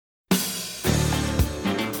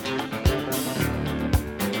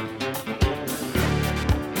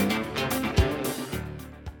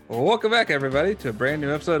Welcome back, everybody, to a brand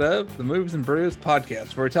new episode of the Movies and Brews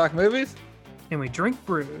podcast, where we talk movies and we drink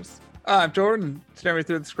brews. I'm Jordan. Staring me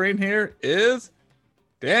through the screen here is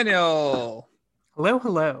Daniel. Hello,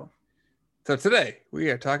 hello. So today we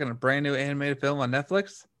are talking a brand new animated film on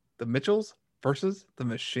Netflix, The Mitchells versus the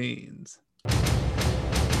Machines.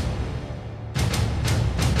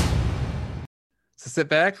 So sit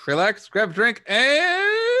back, relax, grab a drink, and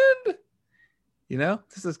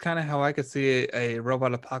this is kind of how I could see a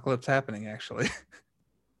robot apocalypse happening, actually.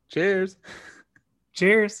 Cheers.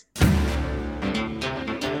 Cheers.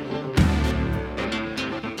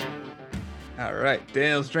 All right,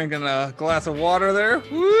 Daniel's drinking a glass of water there.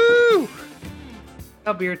 Woo!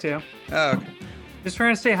 A beer too. Oh, okay. Just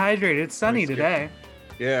trying to stay hydrated. It's sunny today.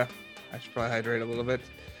 Yeah, I should probably hydrate a little bit.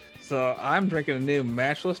 So I'm drinking a new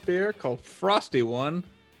Matchless beer called Frosty One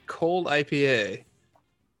Cold IPA.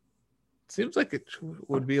 Seems like it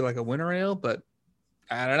would be like a winter ale, but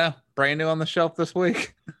I don't know. Brand new on the shelf this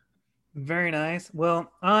week. Very nice. Well,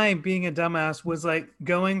 I, being a dumbass, was like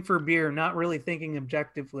going for beer, not really thinking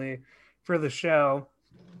objectively for the show.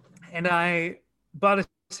 And I bought a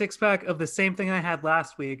 6-pack of the same thing I had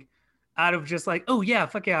last week out of just like, oh yeah,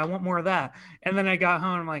 fuck yeah, I want more of that. And then I got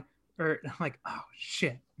home and I'm like, oh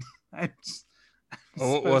shit.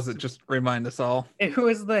 What was it? Just remind us all. It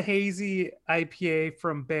was the hazy IPA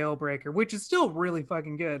from Bale Breaker, which is still really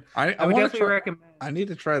fucking good. I would definitely recommend. I need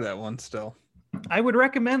to try that one still. I would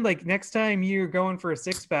recommend, like, next time you're going for a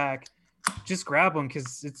 6-pack, just grab one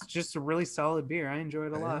because it's just a really solid beer. I enjoy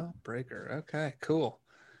it a lot. Breaker. Okay, cool.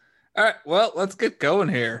 All right, well, let's get going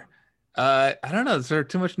here. I don't know. Is there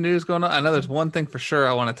too much news going on? I know there's one thing for sure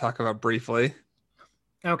I want to talk about briefly.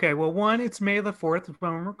 Okay, well, one, it's May the 4th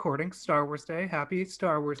when I'm recording, Star Wars Day. Happy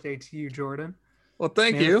Star Wars Day to you, Jordan. Well,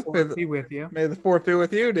 thank you. May the 4th be with you. May the 4th be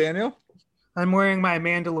with you, Daniel. I'm wearing my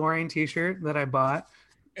Mandalorian t-shirt that I bought.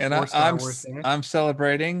 And I'm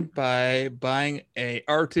celebrating by buying a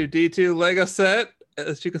R2-D2 Lego set,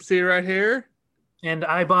 as you can see right here. And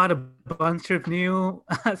I bought a bunch of new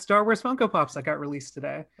Star Wars Funko Pops that got released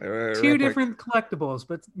today. Two different collectibles,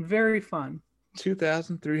 but very fun.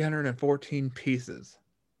 2,314 pieces.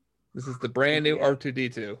 This is the brand new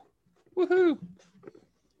R2-D2. Woohoo!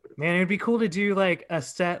 Man, it'd be cool to do like a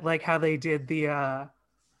set like how they did the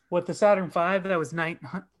Saturn V that was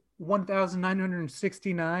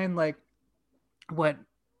 1,969. Like, what?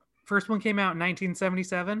 First one came out in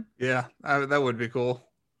 1977. Yeah, that would be cool.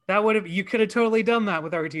 You could have totally done that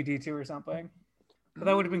with R2-D2 or something. But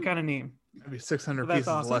that would have been kind of neat. Maybe 600 pieces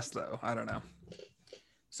awesome. Less though. I don't know.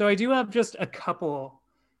 So I do have just a couple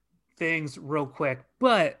things real quick,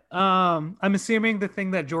 but I'm assuming the thing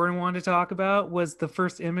that Jordan wanted to talk about was the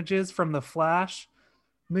first images from the Flash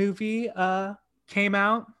movie came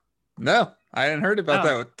out. No, I hadn't heard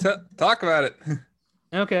about that. Talk about it.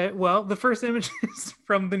 Okay, well, the first images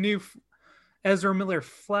from the new Ezra Miller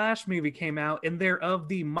Flash movie came out, and they're of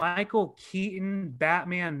the Michael Keaton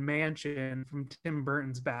Batman mansion from Tim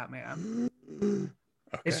Burton's Batman. Okay.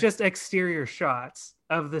 It's just exterior shots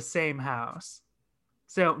of the same house.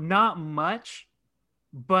 So not much,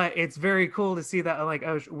 but it's very cool to see that, like,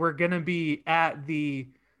 oh, we're going to be at the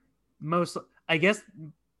most, I guess,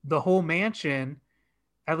 the whole mansion,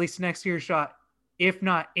 at least next year's shot, if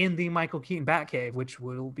not in the Michael Keaton Batcave, which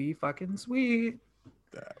will be fucking sweet.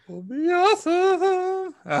 That will be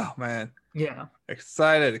awesome. Oh, man. Yeah.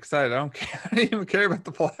 Excited. I don't care. I don't even care about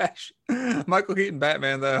the Flash. Michael Keaton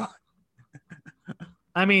Batman, though.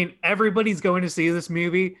 I mean, everybody's going to see this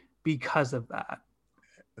movie because of that.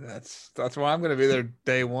 That's why I'm going to be there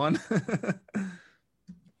day one.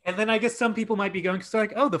 And then I guess some people might be going because they're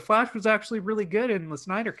like, oh, the Flash was actually really good in the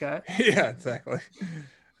Snyder Cut. Yeah, exactly.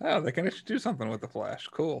 Oh, they can actually do something with the Flash.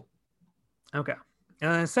 Cool. Okay.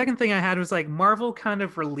 The second thing I had was like Marvel kind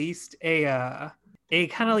of released a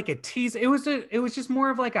kind of like a tease. It was just more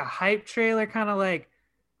of like a hype trailer, kind of like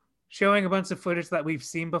showing a bunch of footage that we've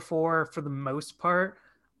seen before for the most part,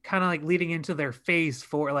 kind of like leading into their phase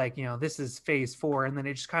 4, like, this is phase 4. And then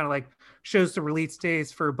it just kind of like shows the release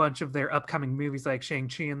dates for a bunch of their upcoming movies like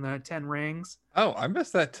Shang-Chi and the Ten Rings. Oh, I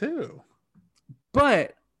missed that too.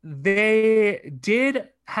 But they did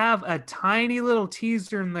have a tiny little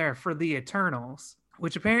teaser in there for the Eternals,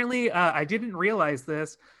 which apparently I didn't realize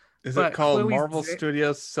this. Is it called Marvel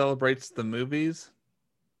Studios Celebrates the Movies?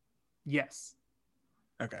 Yes.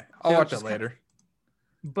 Okay. I'll watch it later.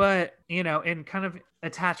 But, and kind of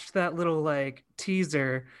attached to that little like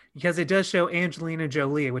teaser, because it does show Angelina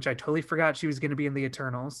Jolie, which I totally forgot she was going to be in the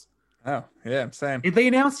Eternals. Oh, yeah, same. They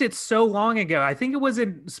announced it so long ago. I think it was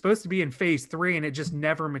supposed to be in phase 3 and it just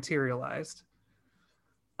never materialized.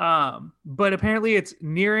 But apparently it's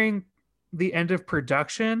nearing the end of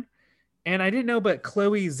production. And I didn't know, but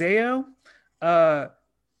Chloe Zhao, uh,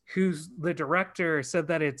 who's the director, said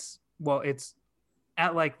that it's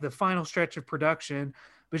at like the final stretch of production,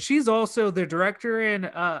 but she's also the director and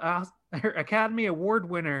her Academy Award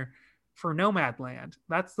winner for Nomadland.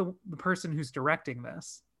 That's the person who's directing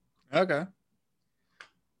this. Okay.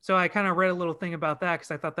 So I kind of read a little thing about that because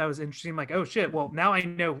I thought that was interesting. Like, oh shit, well, now I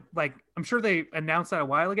know, like, I'm sure they announced that a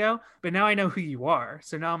while ago, but now I know who you are.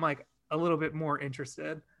 So now I'm like a little bit more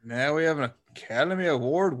interested. Now we have an Academy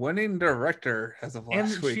Award winning director as of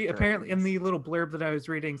last And week. she apparently, in the little blurb that I was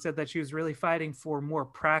reading, said that she was really fighting for more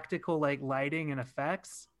practical, like, lighting and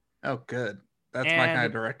effects. Oh, good. That's my kind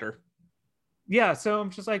of director. Yeah, so I'm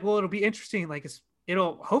just like, well, it'll be interesting. Like,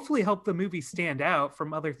 it'll hopefully help the movie stand out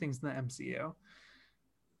from other things in the MCU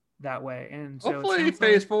that way. And so hopefully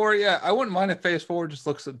Phase 4, yeah, I wouldn't mind if Phase 4 just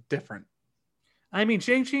looks different. I mean,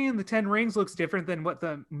 Shang-Chi and the Ten Rings looks different than what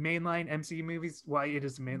the mainline MCU movies. Why it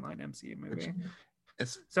is a mainline MCU movie.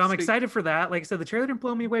 So I'm excited for that. Like I said, the trailer didn't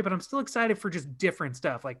blow me away, but I'm still excited for just different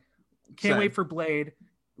stuff. Like, can't wait for Blade.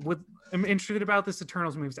 I'm interested about this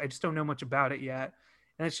Eternals movies. I just don't know much about it yet.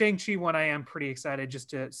 And the Shang-Chi one, I am pretty excited just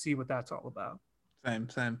to see what that's all about.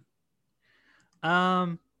 Same.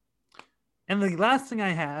 And the last thing I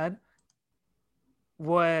had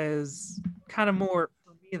was kind of more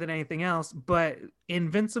for me than anything else, but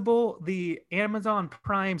Invincible, the Amazon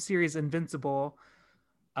Prime series Invincible,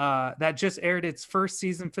 that just aired its first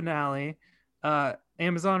season finale.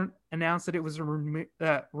 Amazon announced that it was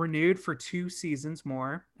renewed for 2 seasons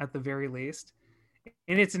more at the very least.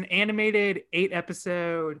 And it's an animated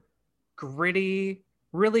 8-episode really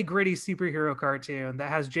gritty superhero cartoon that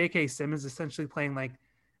has J.K. Simmons essentially playing like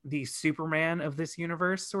the Superman of this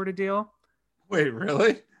universe sort of deal. Wait,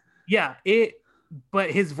 really? Yeah,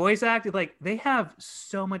 but his voice acted, like, they have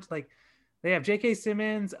so much, like, they have J.K.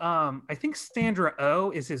 Simmons. I think Sandra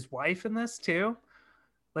Oh is his wife in this too.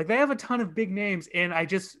 Like, they have a ton of big names, and I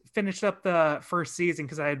just finished up the first season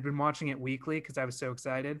because I had been watching it weekly because I was so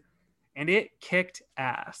excited, and it kicked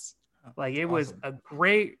ass. Like, it was a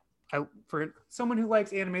great, for someone who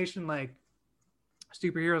likes animation, like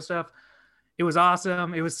superhero stuff, it was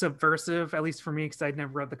awesome. It was subversive, at least for me, because I'd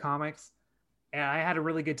never read the comics. And I had a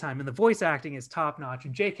really good time. And the voice acting is top notch.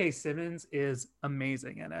 And J.K. Simmons is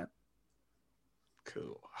amazing in it.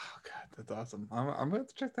 Cool. Oh, God, that's awesome. I'm going to have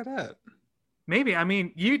to check that out. Maybe. I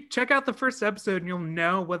mean, you check out the first episode and you'll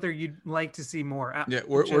know whether you'd like to see more. Yeah,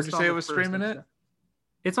 where'd you say it was streaming it?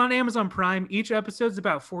 It's on Amazon Prime. Each episode's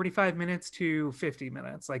about 45 minutes to 50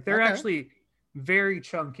 minutes. Like, they're actually very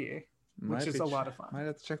chunky, which is a lot of fun. Might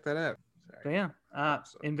have to check that out. But yeah,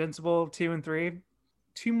 Invincible 2 and 3.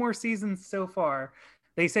 2 more seasons so far.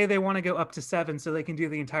 They say they want to go up to 7 so they can do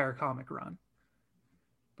the entire comic run.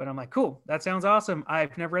 But I'm like, cool, that sounds awesome.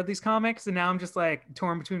 I've never read these comics, and now I'm just like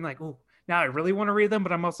torn between like, oh, now I really want to read them,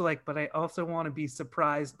 but I'm also like, but I also want to be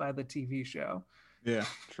surprised by the TV show. Yeah,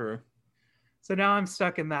 true. So now I'm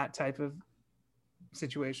stuck in that type of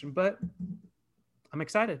situation, but I'm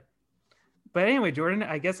excited. But anyway, Jordan,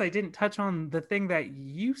 I guess I didn't touch on the thing that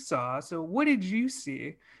you saw. So what did you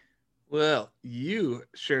see? Well, you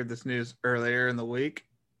shared this news earlier in the week.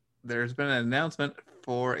 There's been an announcement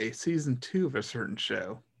for a season 2 of a certain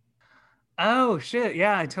show. Oh, shit.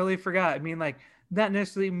 Yeah, I totally forgot. I mean, like, not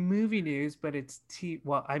necessarily movie news, but it's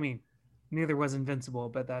well, I mean, neither was Invincible,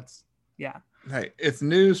 but that's, yeah. Hey, it's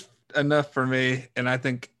news enough for me, and I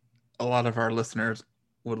think a lot of our listeners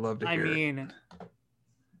would love to hear it.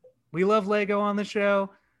 We love Lego on the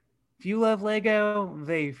show. If you love Lego,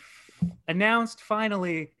 they announced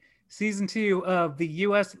finally season 2 of the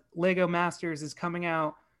US Lego Masters is coming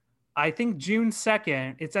out, I think June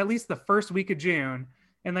 2nd. It's at least the first week of June.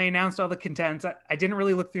 And they announced all the contents. I didn't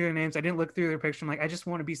really look through their names. I didn't look through their picture. I'm like, I just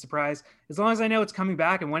want to be surprised. As long as I know it's coming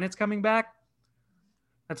back and when it's coming back,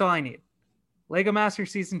 that's all I need. Lego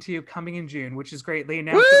Masters Season 2 coming in June, which is great. They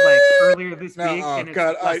announced it like earlier this week. Oh, and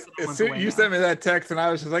God. You sent me that text and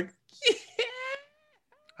I was just like, yeah.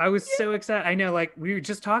 I was so excited. I know, like, we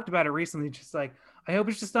just talked about it recently. Just like, I hope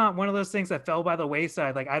it's just not one of those things that fell by the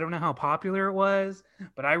wayside. Like, I don't know how popular it was,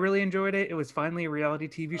 but I really enjoyed it. It was finally a reality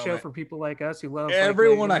TV show for people like us who love.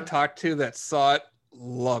 Everyone I talked to that saw it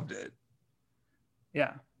loved it.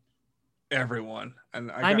 Yeah. Everyone.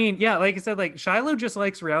 And I mean, yeah, like I said, like, Shiloh just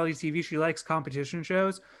likes reality TV. She likes competition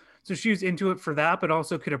shows. So she was into it for that, but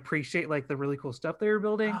also could appreciate like the really cool stuff they were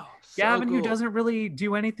building. Oh, Gavin, who doesn't really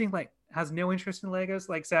do anything, like has no interest in Legos,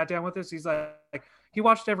 like sat down with us. He's like he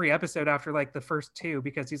watched every episode after like the first 2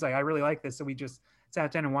 because he's like, I really like this. So we just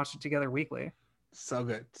sat down and watched it together weekly. So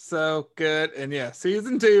good. So good. And yeah,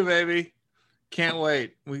 season 2, baby. Can't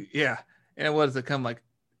wait. And what does it come like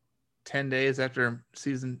 10 days after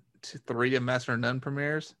season 3 of Master of None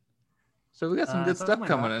premieres. So we got some good Something stuff like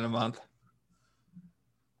coming that. in a month.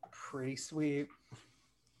 Pretty sweet.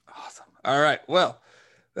 Awesome. All right. Well,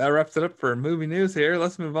 that wraps it up for movie news here.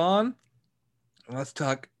 Let's move on. Let's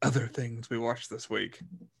talk other things we watched this week.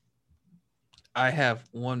 I have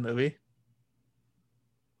one movie.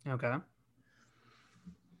 Okay.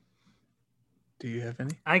 Do you have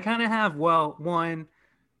any? I kind of have, well, one.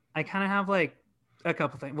 I kind of have like a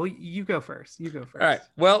couple things. Well, you go first. You go first. All right.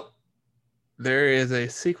 Well, there is a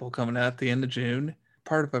sequel coming out at the end of June,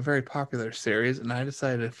 part of a very popular series, and I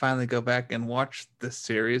decided to finally go back and watch this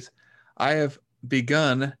series. I have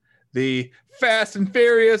begun the Fast and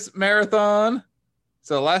Furious marathon.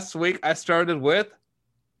 So last week I started with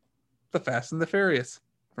The Fast and the Furious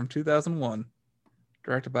from 2001,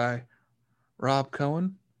 directed by Rob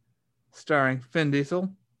Cohen, starring Vin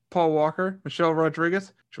Diesel, Paul Walker, Michelle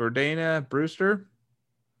Rodriguez, Jordana Brewster.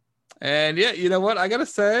 And yeah, you know what? I got to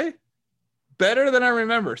say, better than I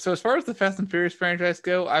remember. So as far as the Fast and Furious franchise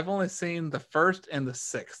go, I've only seen the first and the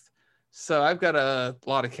sixth. So I've got a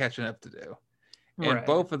lot of catching up to do. And Right.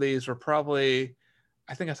 both of these were probably,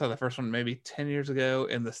 I think I saw the first one maybe 10 years ago,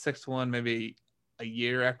 and the sixth one maybe a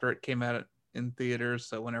year after it came out in theaters.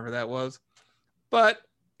 So whenever that was. But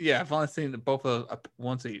yeah, I've only seen both of those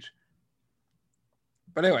once each.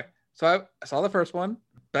 But anyway, so I saw the first one.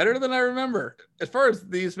 Better than I remember. As far as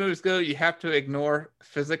these movies go, you have to ignore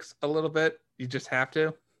physics a little bit. You just have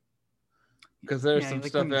to. Because there's some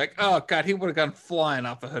stuff like, oh God, he would have gone flying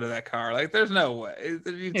off the hood of that car. Like, there's no way.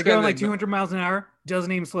 Yeah, going like 200 miles an hour,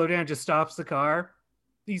 doesn't even slow down, just stops the car.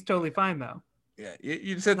 He's totally fine though. Yeah,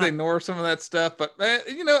 you just have to ignore some of that stuff. But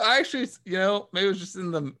you know, I actually, you know, maybe it was just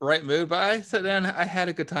in the right mood. But I sat down, I had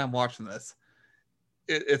a good time watching this.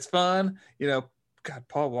 It's fun, you know. God,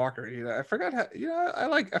 Paul Walker, you know, I forgot how, you know,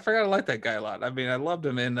 I forgot I like that guy a lot. I mean, I loved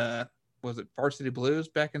him in was it Varsity Blues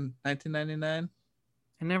back in 1999?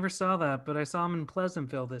 I never saw that, but I saw him in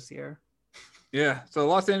Pleasantville this year. Yeah, so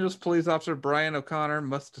Los Angeles police officer Brian O'Connor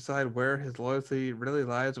must decide where his loyalty really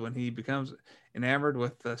lies when he becomes enamored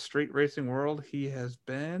with the street racing world he has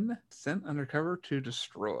been sent undercover to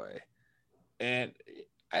destroy. And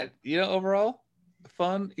you know, overall,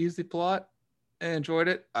 fun, easy plot. I enjoyed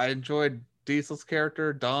it. I enjoyed Diesel's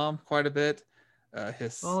character, Dom, quite a bit.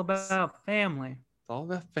 It's all about family. It's all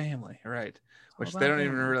about family, right? Which they don't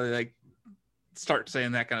even really like start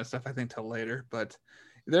saying that kind of stuff, I think, till later. But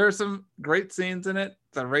there are some great scenes in it.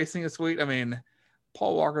 The racing is sweet. I mean,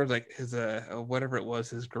 Paul Walker's like his whatever it was,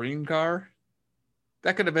 his green car.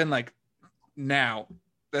 That could have been like now.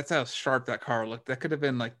 That's how sharp that car looked. That could have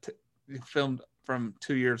been like filmed from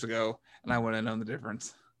 2 years ago, and I wouldn't have known the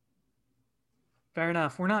difference. Fair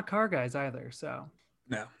enough. We're not car guys either, so.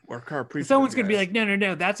 No, we're car pre. Someone's gonna be like, no,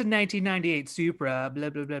 that's a 1998 Supra. Blah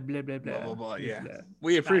blah blah blah blah blah. Blah, blah, blah. Yeah,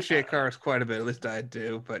 we appreciate cars quite a bit. At least I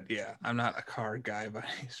do. But yeah, I'm not a car guy by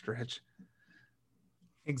any stretch.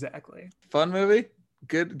 Exactly. Fun movie.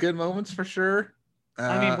 Good moments for sure.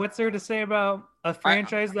 I mean, what's there to say about a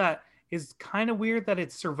franchise that is kind of weird that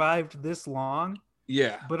it's survived this long?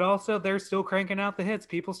 Yeah. But also, they're still cranking out the hits.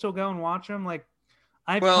 People still go and watch them. Like,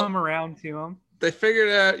 I've come around to them. They figured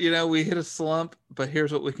out, you know, we hit a slump, but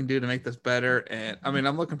here's what we can do to make this better. And I mean,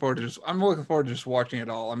 I'm looking forward to just watching it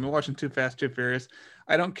all. I'm watching Too Fast, Too Furious.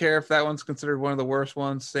 I don't care if that one's considered one of the worst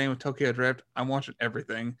ones. Same with Tokyo Drift. I'm watching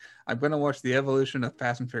everything. I'm going to watch the evolution of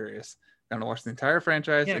Fast and Furious. I'm going to watch the entire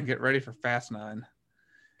franchise and get ready for Fast 9.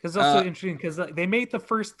 Because it's also interesting because they made the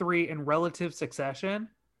first 3 in relative succession.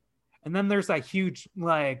 And then there's that huge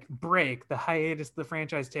like break, the hiatus the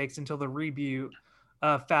franchise takes until the reboot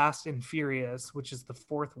Fast and Furious, which is the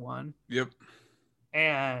 4th one. Yep.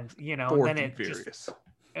 And you know,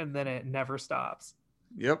 and then it never stops.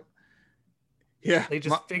 Yep. Yeah. They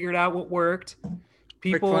just figured out what worked.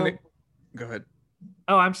 People go ahead.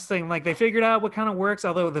 Oh, I'm just saying, like, they figured out what kind of works,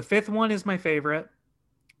 although the 5th one is my favorite.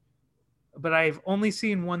 But I've only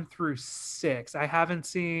seen 1 through 6. I haven't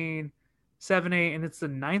seen 7, 8, and it's the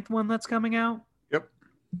 9th one that's coming out. Yep.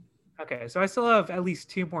 Okay, so I still have at least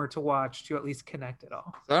 2 more to watch to at least connect it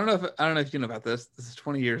all. So I don't know if you know about this. This is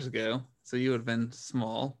 20 years ago, so you would have been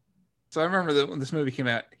small. So I remember that when this movie came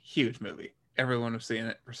out, huge movie. Everyone was seeing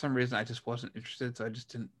it. For some reason, I just wasn't interested, so I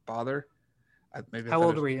just didn't bother. How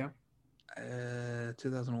old were you?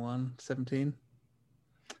 2001, 17.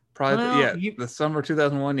 Probably, the summer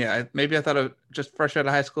 2001. Yeah, maybe I thought it was just fresh out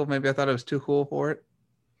of high school. Maybe I thought it was too cool for it.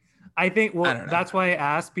 I think, well, that's why I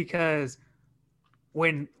asked, because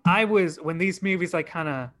when these movies like kind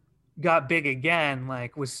of got big again,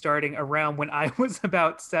 like was starting around when I was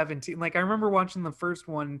about 17. Like I remember watching the first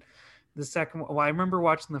one, the second one. Well, I remember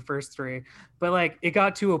watching the first 3, but like it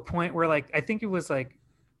got to a point where like I think it was like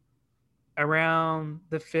around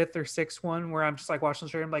the fifth or sixth one where I'm just like watching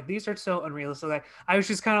the show. I'm like, these are so unrealistic. Like, I was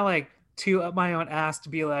just kind of like too up my own ass to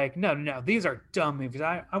be like, no, no, no, these are dumb movies.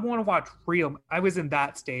 I want to watch real. I was in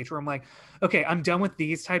that stage where I'm like, okay, I'm done with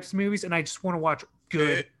these types of movies and I just want to watch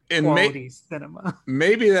good And quality cinema.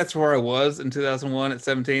 maybe that's where I was in 2001 at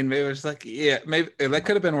 17. Maybe I was just like, yeah, maybe that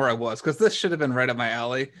could have been where I was because this should have been right up my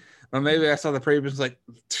alley. But maybe I saw the previews like,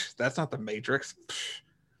 that's not the Matrix.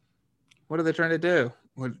 What are they trying to do?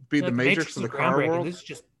 Would it be the Like, Matrix of is the car groundbreaking. world? This is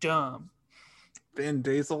just dumb. Vin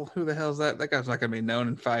Diesel, who the hell is that? That guy's not gonna be known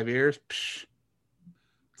in 5 years.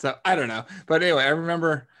 So I don't know. But anyway, I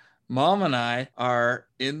remember Mom and I are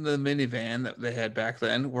in the minivan that they had back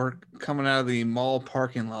then. We're coming out of the mall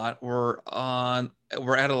parking lot. We're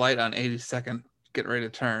at a light on 82nd, getting ready to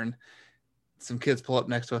turn. Some kids pull up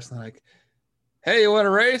next to us and they're like, "Hey, you want to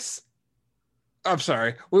race?" I'm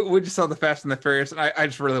sorry. We just saw the Fast and the Furious, and I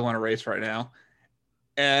just really want to race right now.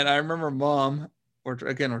 And I remember Mom, we're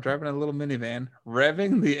driving a little minivan,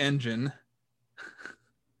 revving the engine.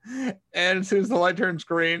 And as soon as the light turns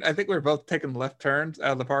green, I think we were both taking left turns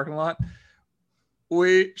out of the parking lot.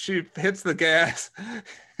 She hits the gas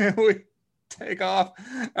and we take off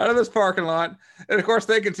out of this parking lot. And of course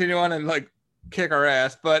they continue on and like kick our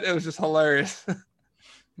ass, but it was just hilarious.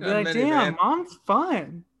 Like, damn, Mom's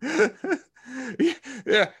fun.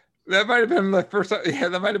 Yeah, that might have been the first. Yeah,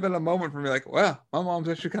 that might have been a moment for me. Like, wow, my mom's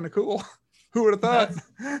actually kind of cool. Who would have thought?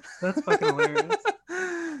 That's fucking hilarious.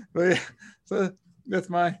 But yeah, so that's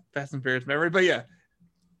my Fast and Furious memory. But yeah,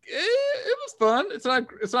 it was fun. It's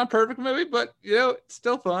not a perfect movie, but it's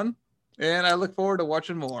still fun, and I look forward to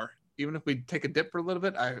watching more. Even if we take a dip for a little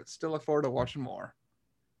bit, I still look forward to watching more.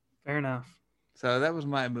 Fair enough. So that was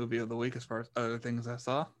my movie of the week as far as other things I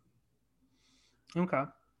saw. Okay.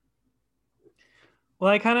 Well,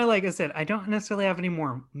 I kind of, like I said, I don't necessarily have any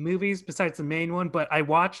more movies besides the main one, but I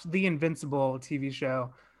watched the Invincible TV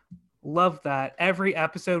show. Loved that. Every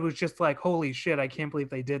episode was just like, holy shit, I can't believe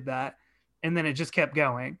they did that. And then it just kept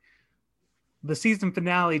going. The season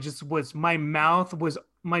finale just was, my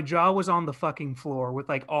jaw was on the fucking floor with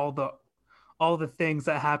like all the things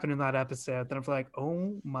that happened in that episode that I'm like,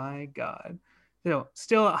 oh my God.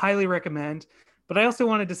 Still highly recommend. But I also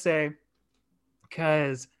wanted to say,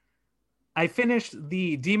 because I finished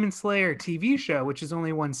the Demon Slayer TV show, which is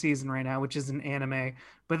only one season right now, which is an anime.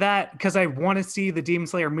 But that, because I want to see the Demon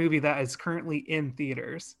Slayer movie that is currently in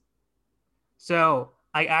theaters. So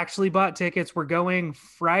I actually bought tickets. We're going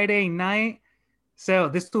Friday night. So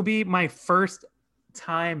this will be my first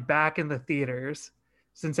time back in the theaters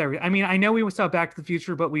since I mean, I know we saw Back to the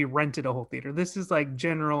Future, but we rented a whole theater. This is like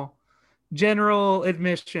general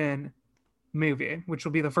admission movie, which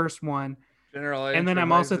will be the first one. And then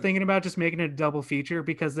I'm also thinking about just making it a double feature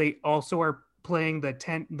because they also are playing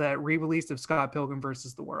the re-release of Scott Pilgrim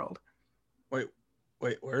versus the World. Wait,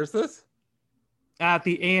 where is this? At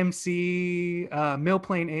the AMC Mill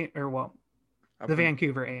Plain, the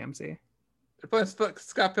Vancouver AMC. They're playing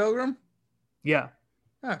Scott Pilgrim? Yeah.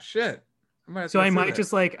 Oh shit. I might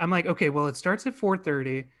just like, I'm like, okay, well, it starts at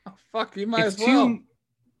 4:30. Oh fuck, you might as well.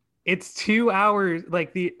 It's 2 hours,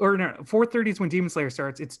 like 4:30 is when Demon Slayer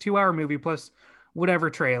starts. It's 2-hour movie plus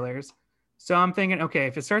whatever trailers. So I'm thinking, okay,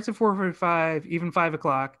 if it starts at 4:45, even 5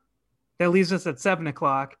 o'clock, that leaves us at 7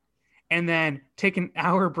 o'clock, and then take an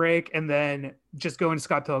hour break and then just go into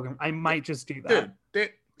Scott Pilgrim. I might just do that.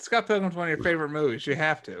 Dude, Scott Pilgrim's one of your favorite movies. You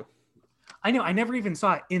have to. I know. I never even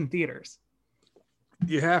saw it in theaters.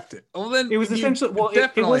 You have to. Well, then it was essentially, well,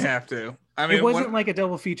 definitely have to. I mean, it wasn't like a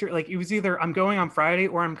double feature. Like, it was either I'm going on Friday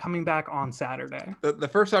or I'm coming back on Saturday. The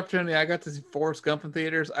first opportunity I got to see Forrest Gump in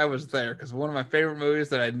theaters, I was there because one of my favorite movies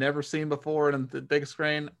that I'd never seen before in the big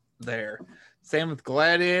screen. There. Same with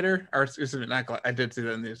Gladiator, or excuse me, I did see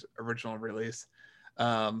that in the original release.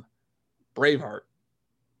 Braveheart,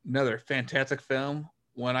 another fantastic film.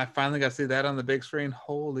 When I finally got to see that on the big screen,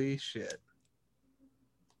 holy shit!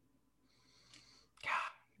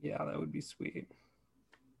 Yeah, that would be sweet.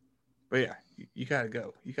 But yeah, you gotta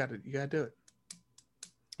go. You gotta do it.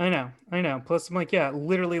 I know. Plus, I'm like, yeah, it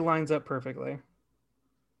literally lines up perfectly.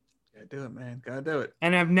 Yeah, do it, man. Gotta do it.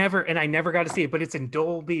 And I never got to see it, but it's in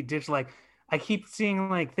Dolby Digital. Like, I keep seeing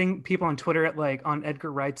like people on Twitter at like on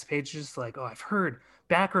Edgar Wright's page, just like, oh, I've heard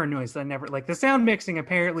background noise that I never like. The sound mixing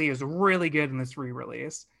apparently is really good in this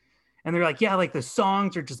re-release. And they're like, yeah, like the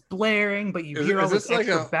songs are just blaring, but you hear all this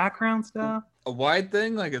extra like background stuff. A wide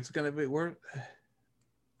thing, like it's gonna be where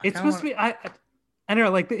it's supposed to be. I don't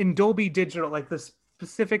know, like in Dolby Digital, like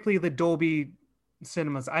specifically the Dolby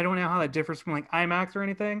cinemas. I don't know how that differs from like IMAX or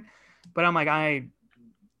anything, but I'm like, I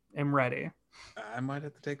am ready. I might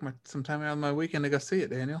have to take some time out of my weekend to go see it,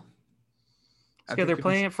 Daniel. I Yeah, think they're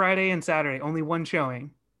playing it Friday and Saturday. Only one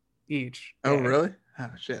showing each Oh, day. really?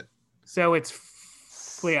 Oh, shit. So it's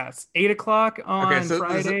 8 o'clock Okay, on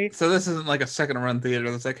Friday. so this isn't like a second run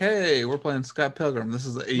theater that's like, hey, we're playing Scott Pilgrim. This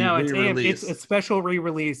is a No, it's re-release. a special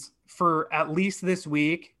re-release for at least this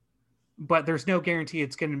week, but there's no guarantee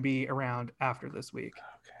it's going to be around after this week.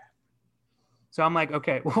 Okay. So I'm like,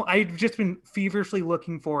 okay, well, I've just been feverishly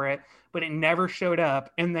looking for it, but it never showed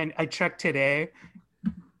up. And then I checked today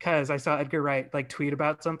because I saw Edgar Wright like tweet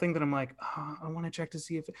about something that I'm like, oh, I want to check to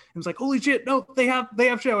see if it was like, holy shit, no, they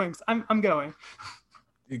have showings. I'm going.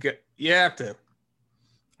 You have to.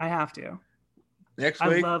 I have to. Next I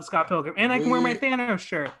week. love Scott Pilgrim, and I can wear my Thanos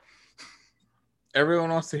shirt. Everyone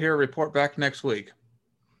wants to hear a report back next week.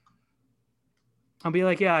 I'll be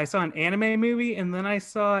like, yeah, I saw an anime movie, and then I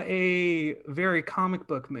saw a very comic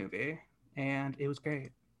book movie, and it was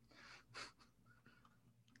great.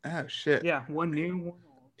 Oh, shit. Yeah, one new, one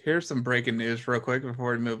old. Here's some breaking news real quick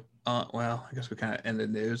before we move on. Well, I guess we kind of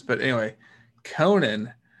ended news. But anyway,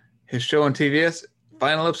 Conan, his show on TBS,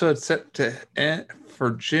 final episode set to end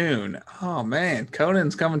for June. Oh, man.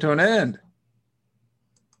 Conan's coming to an end.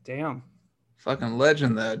 Damn. Fucking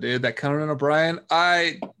legend, though, dude. That Conan O'Brien,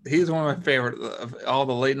 he's one of my favorite of all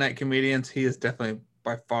the late night comedians. He is definitely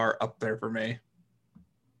by far up there for me.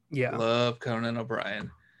 Yeah. Love Conan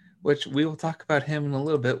O'Brien, which we will talk about him in a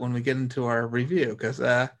little bit when we get into our review, because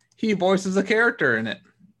he voices a character in it.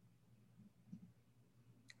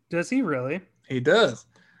 Does he really? He does.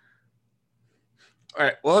 All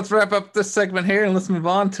right, well, let's wrap up this segment here and let's move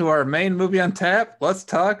on to our main movie on tap. Let's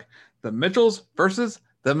talk The Mitchells versus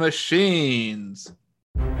The Machines.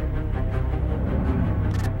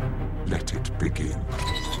 Let it begin.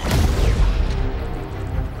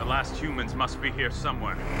 The last humans must be here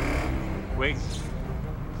somewhere. Wait.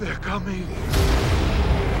 They're coming.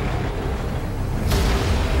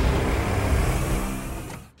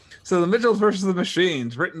 So The Mitchells versus The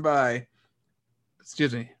Machines, written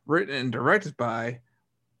and directed by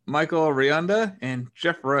Michael Rianda and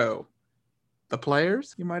Jeff Rowe. The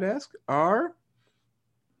players, you might ask, are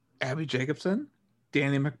Abby Jacobson,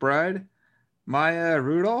 Danny McBride, Maya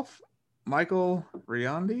Rudolph, Michael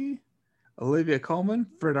Riandi, Olivia Colman,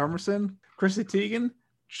 Fred Armisen, Chrissy Teigen,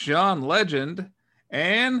 John Legend,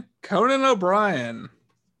 and Conan O'Brien.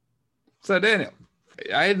 So Daniel,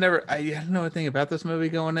 I didn't know anything about this movie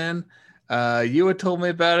going in. You had told me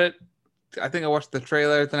about it. I think I watched the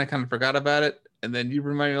trailer, then I kind of forgot about it. And then you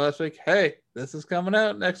reminded me last week, hey, this is coming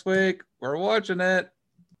out next week. We're watching it.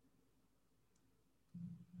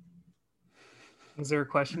 Is there a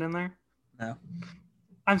question in there? No.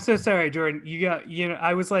 I'm so sorry, Jordan.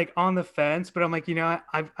 I was like on the fence, but I'm like,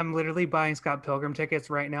 I'm literally buying Scott Pilgrim tickets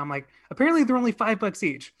right now. I'm like, apparently they're only $5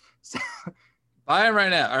 each. So... Buy them right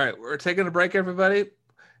now. All right, we're taking a break, everybody.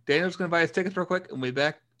 Daniel's going to buy his tickets real quick, and we'll be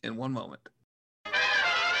back in one moment.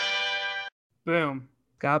 Boom.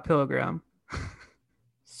 Scott Pilgrim.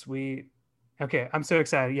 Sweet. Okay, I'm so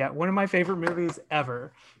excited. Yeah, one of my favorite movies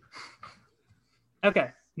ever. Okay,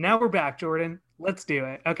 now we're back, Jordan. Let's do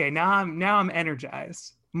it. Okay, now I'm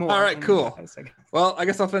energized. More. All right, cool. I Well, I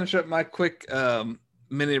guess I'll finish up my quick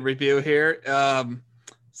mini review here.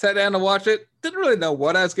 Sat down to watch it. Didn't really know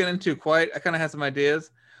what I was getting into quite. I kind of had some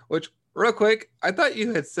ideas, which real quick, I thought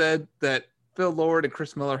you had said that Phil Lord and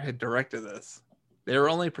Chris Miller had directed this. They were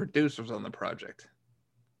only producers on the project.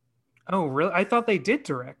 Oh, really? I thought they did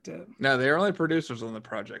direct it. No, they were only producers on the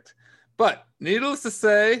project. But needless to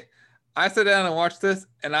say, I sat down and watched this,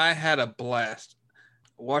 and I had a blast.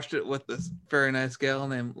 Watched it with this very nice gal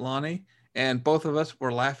named Lonnie, and both of us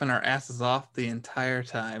were laughing our asses off the entire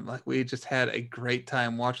time. Like, we just had a great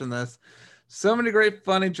time watching this. So many great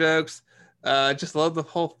funny jokes. Just love the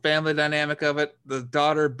whole family dynamic of it. The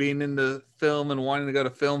daughter being into film and wanting to go to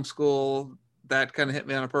film school, that kind of hit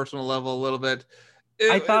me on a personal level a little bit.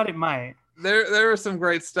 I thought it might. There was some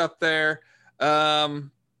great stuff there. I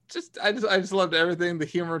just loved everything. The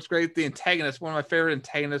humor was great. The antagonist, one of my favorite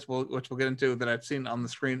antagonists, which we'll get into, that I've seen on the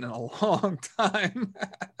screen in a long time.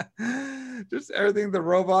 Just everything. The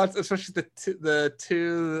robots, especially the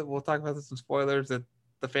two. We'll talk about this in spoilers. That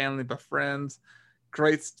the family befriends.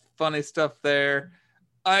 Great, funny stuff there.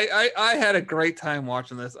 I had a great time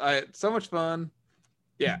watching this. So much fun.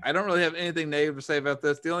 Yeah, I don't really have anything negative to say about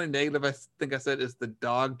this. The only negative I think I said is the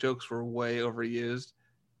dog jokes were way overused.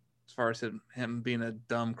 As far as him being a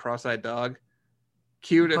dumb, cross-eyed dog.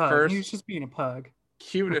 Cute at first. He was just being a pug.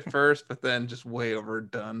 Cute at first, but then just way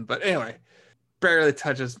overdone. But anyway, barely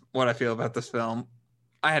touches what I feel about this film.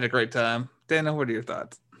 I had a great time. Dana, what are your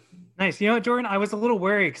thoughts? Nice. You know what, Jordan? I was a little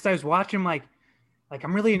worried because I was watching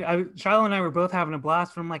Shiloh and I were both having a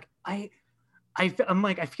blast. But I'm like, I'm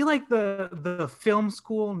like, I feel like the film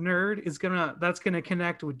school nerd that's gonna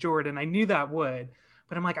connect with Jordan. I knew that would,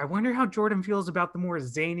 but I'm like, I wonder how Jordan feels about the more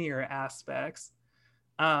zanier aspects.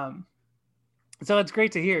 Um, so it's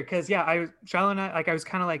great to hear because yeah, Charlotte and I, like, I was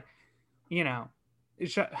kind of like, you know,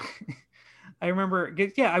 I remember,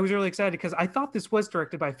 yeah, I was really excited because I thought this was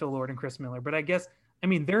directed by Phil Lord and Chris Miller, but I guess, I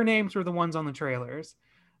mean, their names were the ones on the trailers,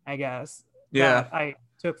 I guess. Yeah, that I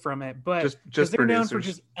took from it, but just because they're known for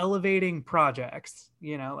producers. just elevating projects,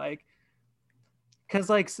 like because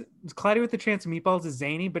like Cloudy with the Chance of Meatballs is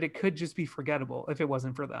zany, but it could just be forgettable if it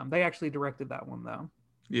wasn't for them. They actually directed that one though,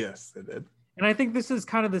 Yes, they did. and I think this is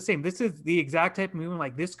kind of the same. This is the exact type of movie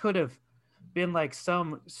like this could have been like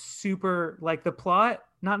some super like the plot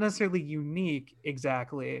not necessarily unique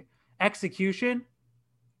exactly, execution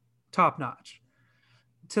top notch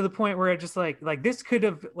to the point where it just like this could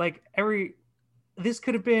have like this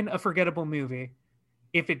could have been a forgettable movie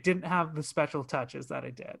if it didn't have the special touches that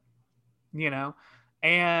it did,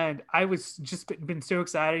 and I was just been so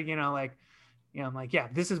excited, like, I'm like, yeah,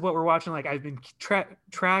 this is what we're watching. Like I've been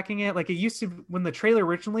tracking it. Like it used to, when the trailer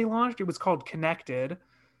originally launched, it was called Connected,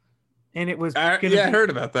 and it was I heard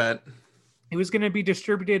about that. It was going to be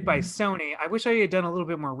distributed by Sony. I wish I had done a little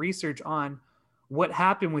bit more research on what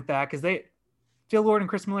happened with that, because Phil Lord and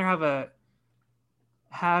Chris Miller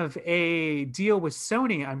have a deal with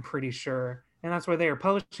Sony, I'm pretty sure, and that's why they are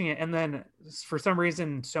publishing it. And then for some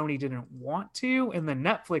reason Sony didn't want to, and then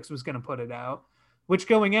Netflix was going to put it out. Which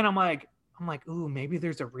going in, I'm like, ooh, maybe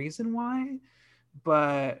there's a reason why,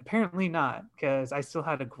 but apparently not, because I still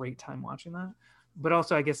had a great time watching that. But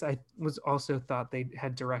also, I guess I was also thought they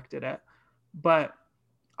had directed it. But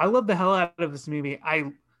I love the hell out of this movie.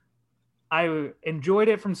 I enjoyed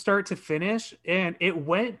it from start to finish, and it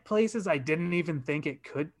went places I didn't even think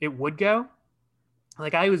it would go.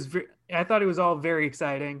 Like I thought it was all very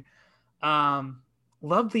exciting.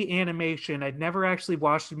 Loved the animation. I'd never actually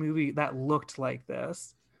watched a movie that looked like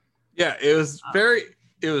this. Yeah, it was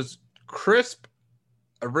crisp,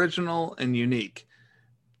 original, and unique.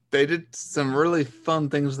 They did some really fun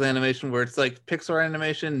things with animation where it's like Pixar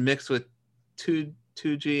animation mixed with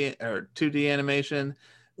 2G or 2D animation.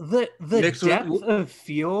 The depth of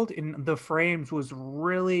field in the frames was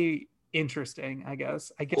really interesting, I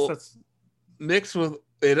guess. That's mixed with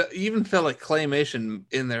it. Even felt like claymation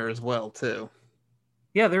in there as well too.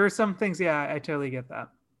 Yeah, there were some things. Yeah, I totally get that.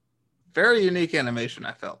 Very unique animation,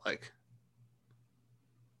 I felt like.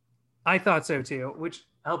 I thought so too, which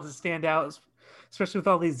helps it stand out, especially with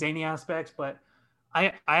all these zany aspects. But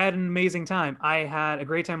I had an amazing time. I had a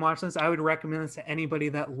great time watching this. I would recommend this to anybody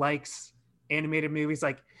that likes animated movies,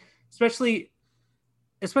 like especially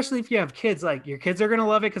if you have kids. Like your kids are gonna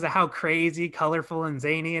love it because of how crazy, colorful, and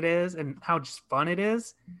zany it is, and how just fun it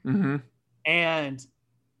is. Mm-hmm. And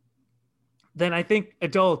then I think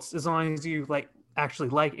adults, as long as you actually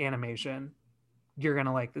like animation, you're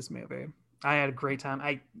gonna like this movie. I had a great time.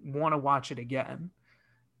 I want to watch it again.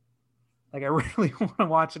 Like I really want to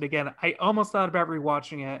watch it again. I almost thought about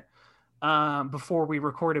rewatching it before we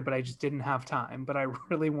recorded, but I just didn't have time. But I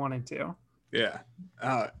really wanted to. Yeah,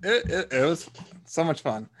 it was so much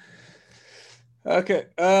fun. Okay,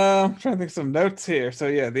 I'm trying to think of some notes here. So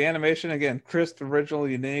yeah, the animation again, crisp, original,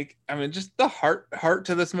 unique. I mean, just the heart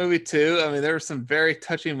to this movie too. I mean, there were some very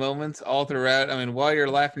touching moments all throughout. I mean, while you're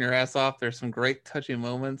laughing your ass off, there's some great touching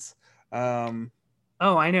moments. Oh,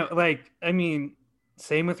 I know. Like, I mean,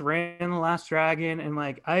 same with Raya and the Last Dragon, and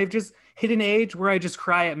like I've just hit an age where I just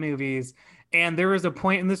cry at movies. And there was a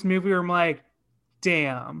point in this movie where I'm like,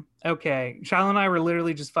 damn, okay. Shiloh and I were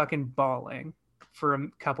literally just fucking bawling for a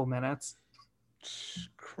couple minutes.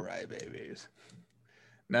 Cry babies.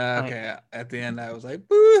 No, okay. At the end, I was like,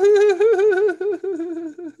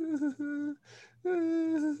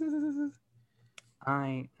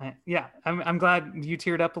 yeah. I'm glad you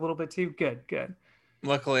teared up a little bit too. Good.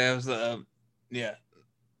 Luckily, I was yeah.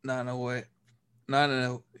 My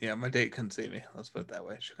date couldn't see me. Let's put it that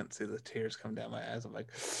way. She couldn't see the tears come down my eyes. I'm like,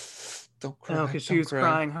 don't cry. Oh, because she was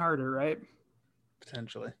crying harder, right?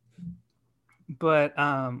 Potentially. But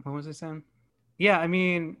what was I saying? Yeah, I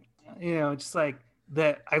mean, just like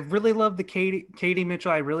that. I really love the Katie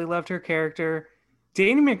Mitchell. I really loved her character.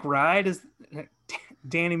 Danny McBride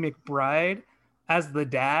as the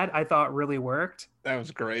dad, I thought really worked. That was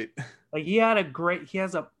great. Like his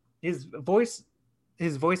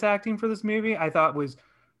voice acting for this movie, I thought was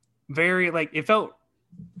very it felt,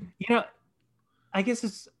 I guess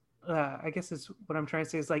it's what I'm trying to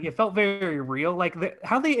say is like it felt very real. Like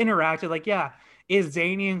how they interacted, like is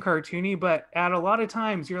zany and cartoony, but at a lot of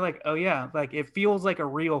times you're like, oh yeah, like it feels like a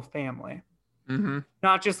real family. Mm-hmm.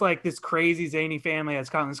 Not just like this crazy zany family that's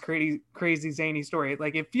caught in this crazy zany story.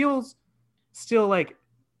 Like it feels still like,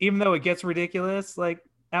 even though it gets ridiculous, like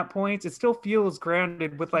at points, it still feels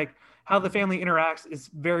grounded with like how the family interacts is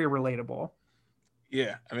very relatable.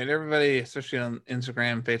 Yeah, I mean, everybody, especially on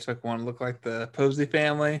Instagram, Facebook, want to look like the Posey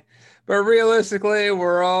family, but realistically,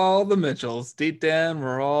 we're all the Mitchells. Deep down,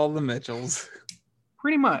 we're all the Mitchells.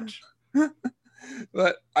 Pretty much.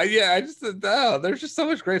 But yeah, I just oh, there's just so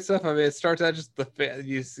much great stuff. I mean, it starts out just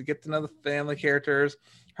you get to know the family characters,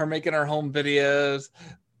 her making her home videos,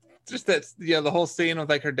 just that the whole scene with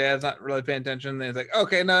like her dad's not really paying attention. And he's like,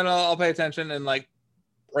 okay, no, I'll pay attention, and like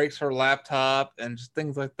breaks her laptop and just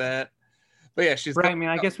things like that. But yeah, she's right. I mean,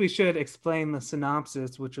 I guess we should explain the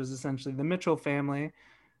synopsis, which was essentially the Mitchell family.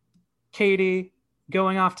 Katie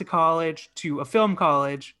going off to college, to a film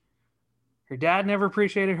college. Her dad never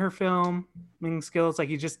appreciated her filming skills. Like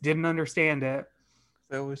he just didn't understand it.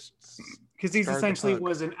 Because he's essentially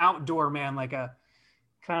was an outdoor man, like a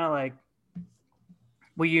kind of like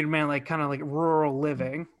what you'd meant like kind of like rural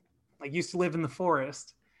living, like used to live in the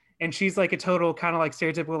forest. And she's like a total kind of like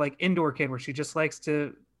stereotypical like indoor kid where she just likes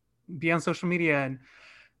to be on social media and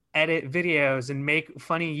edit videos and make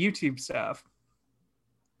funny YouTube stuff.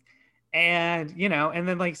 And, and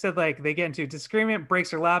then like I said, like they get into a disagreement,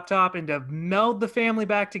 breaks her laptop, and to meld the family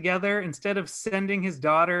back together, instead of sending his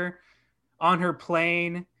daughter on her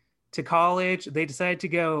plane to college, they decided to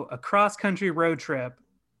go a cross-country road trip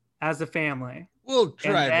as a family. We'll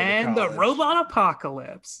try. And then the robot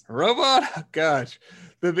apocalypse. Gosh.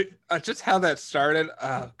 Just how that started.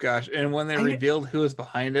 Oh, gosh. And when they revealed who was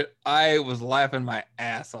behind it, I was laughing my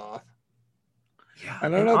ass off. Yeah. I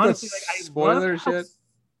don't know honestly, if that's spoilers yet.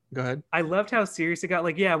 Go ahead. I loved how serious it got.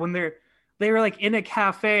 Like, yeah, when they were like in a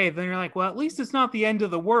cafe, then you're like, well, at least it's not the end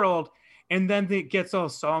of the world. And then it gets all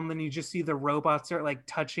solemn. Then you just see the robots start like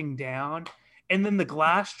touching down. And then the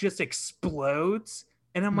glass just explodes.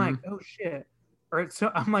 And I'm like, oh, shit.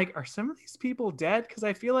 So I'm like, are some of these people dead? Because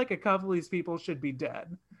I feel like a couple of these people should be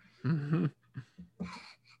dead. Mm-hmm.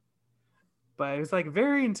 But it was like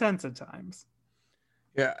very intense at times.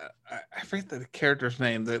 Yeah, I forget the character's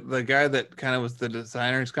name. The guy that kind of was the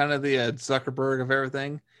designer. He's kind of the Zuckerberg of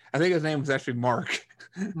everything. I think his name was actually Mark.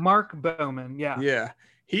 Mark Bowman, yeah. Yeah,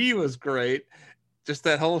 he was great. Just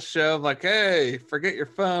that whole show of like, hey, forget your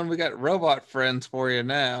phone. We got robot friends for you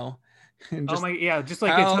now. Just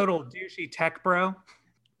like a total douchey tech bro.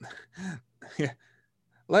 Yeah,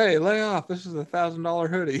 lay off. This is $1,000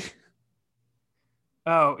 hoodie.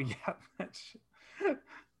 Oh yeah,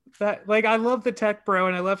 that like I love the tech bro,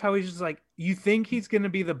 and I love how he's just like, you think he's gonna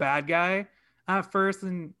be the bad guy at first,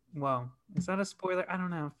 and well, is that a spoiler? I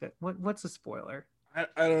don't know. What's a spoiler? I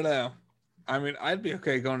don't know. I mean, I'd be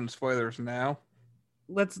okay going to spoilers now.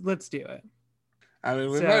 Let's do it. I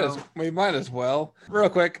mean, we might as well. Real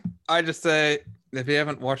quick, I just say, if you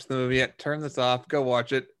haven't watched the movie yet, turn this off. Go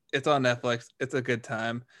watch it. It's on Netflix. It's a good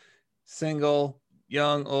time. Single,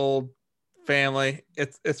 young, old, family.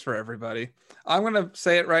 It's for everybody. I'm gonna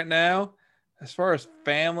say it right now. As far as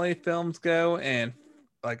family films go, and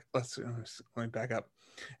like let me back up.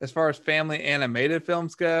 As far as family animated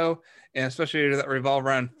films go, and especially that revolve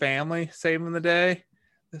around family saving the day,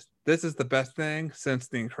 this is the best thing since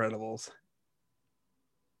The Incredibles.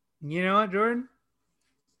 You know what, Jordan?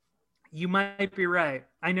 You might be right.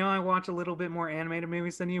 I know I watch a little bit more animated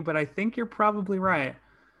movies than you, but I think you're probably right.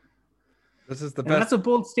 This is the best. That's a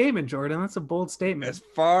bold statement, Jordan. That's a bold statement. As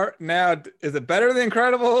far now, is it better than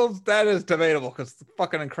Incredibles? That is debatable because the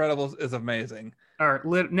fucking Incredibles is amazing.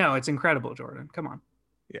 No, it's incredible, Jordan. Come on.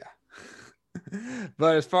 Yeah.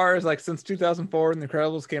 But as far as like since 2004 and The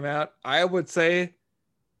Incredibles came out, I would say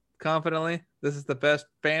confidently this is the best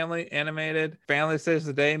family animated family saves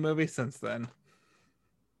the day movie since then.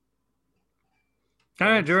 All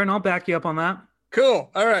right, Jordan, I'll back you up on that.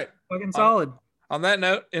 Cool. All right. Fucking solid. On that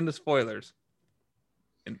note, into spoilers.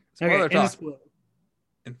 Spoiler talk.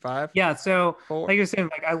 In 5. Yeah, so 4. like you're saying,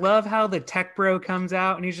 like I love how the tech bro comes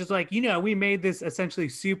out and he's just like, we made this essentially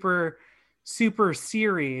super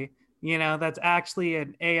Siri, that's actually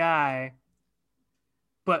an AI.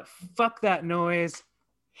 But fuck that noise.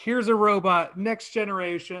 Here's a robot, next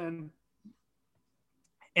generation.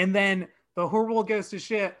 And then the whole world goes to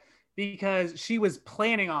shit because she was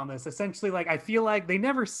planning on this. Essentially, like I feel like they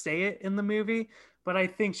never say it in the movie, but I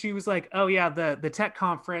think she was like, oh yeah, the tech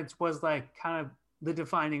conference was like kind of the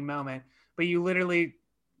defining moment, but you literally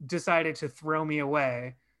decided to throw me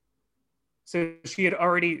away. So she had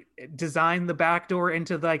already designed the backdoor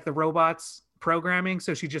into like the robots programming.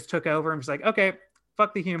 So she just took over and was like, okay,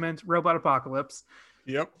 fuck the humans, robot apocalypse.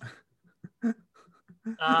 Yep.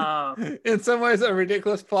 In some ways, a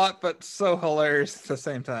ridiculous plot, but so hilarious at the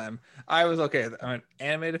same time. I was okay with it. I mean,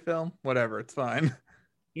 animated film, whatever, it's fine.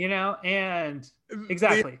 And The-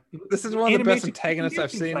 exactly. This is one of the best Animation, you can antagonists do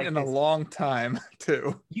I've things seen like in a this. long time,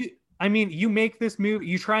 too. You make this movie,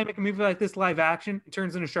 you try and make a movie like this live action, it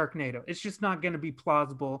turns into Sharknado. It's just not going to be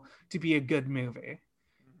plausible to be a good movie.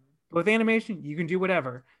 But with animation, you can do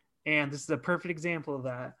whatever. And this is a perfect example of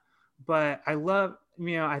that. But I love,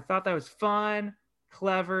 I thought that was fun,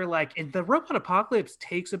 clever. Like, and the Robot Apocalypse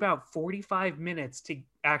takes about 45 minutes to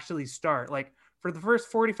actually start. Like, for the first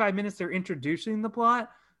 45 minutes, they're introducing the plot,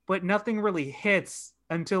 but nothing really hits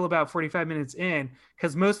until about 45 minutes in,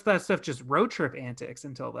 because most of that stuff just road trip antics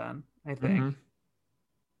until then, I think. Mhm.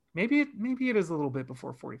 Maybe it is a little bit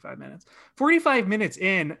before 45 minutes. 45 minutes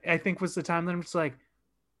in, I think, was the time that I'm just like,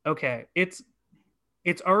 okay, it's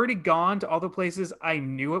already gone to all the places I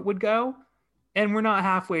knew it would go, and we're not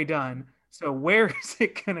halfway done. So where is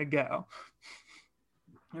it gonna go?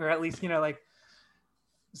 Or at least,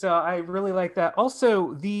 so I really like that.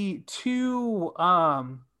 Also, the two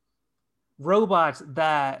robots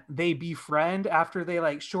that they befriend after they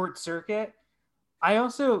like short circuit, I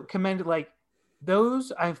also commended like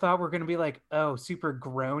those. I thought were going to be like, oh, super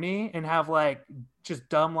groany and have like just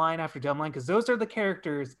dumb line after dumb line, because those are the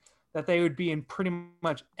characters that they would be in pretty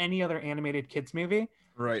much any other animated kids movie.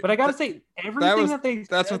 Right. But I gotta say, everything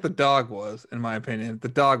that's said, what the dog was, in my opinion. The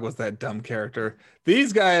dog was that dumb character.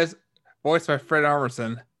 These guys, voiced by Fred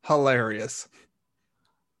Armisen, hilarious.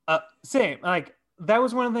 same. Like, that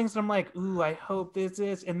was one of the things that I'm like, ooh, I hope this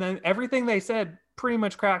is. And then everything they said pretty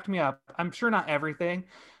much cracked me up. I'm sure not everything,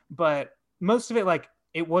 but most of it, like,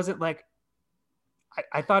 it wasn't like,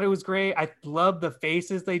 I thought it was great. I love the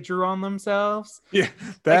faces they drew on themselves. Yeah,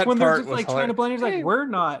 that like when they're part just was like trying to hilarious. blend, it's like, Hey, we're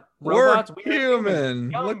not we're robots, we're human.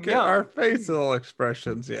 Yum, Look at yum. our facial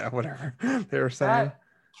expressions. Yeah, whatever they were saying. That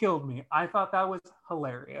killed me. I thought that was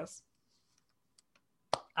hilarious.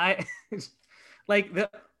 I like the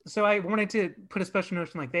so I wanted to put a special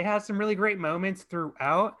notion, like they had some really great moments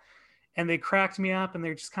throughout, and they cracked me up, and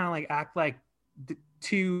they're just kind of like act like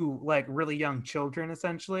two like really young children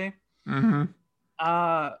essentially. Mm-hmm.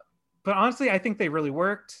 But honestly, I think they really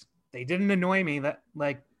worked. They didn't annoy me, that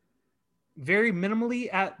like very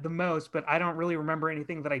minimally at the most, but I don't really remember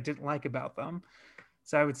anything that I didn't like about them.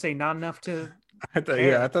 So I would say not enough to I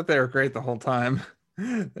thought they were great the whole time.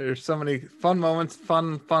 There's so many fun moments,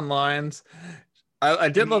 fun lines. I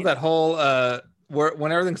did love that whole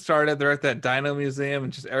when everything started, they're at that dino museum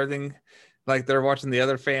and just everything, like they're watching the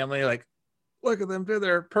other family, like, look at them do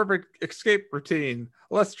their perfect escape routine.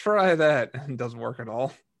 Let's try that. And it doesn't work at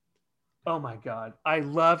all. Oh my god, I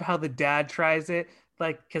love how the dad tries it,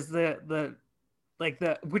 like, because the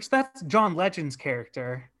which that's John Legend's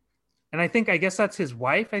character, and I guess that's his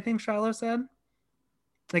wife. I think Shiloh said,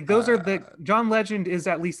 like, those are the John Legend is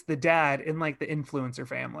at least the dad in like the influencer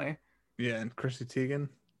family. Yeah, and Chrissy Teigen.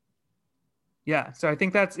 Yeah, so I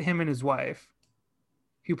think that's him and his wife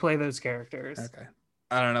who play those characters. Okay,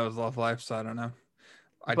 I don't know his love life, so I don't know.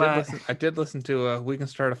 But- I did listen to "We Can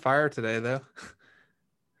Start a Fire" today, though.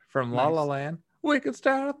 From La La Nice. Land. We can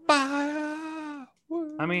start a fire.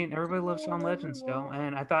 I mean, everybody loves John Legend still,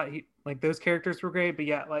 and I thought he like those characters were great. But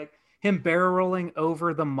yeah, like him barrel rolling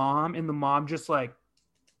over the mom, and the mom just like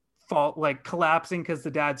collapsing because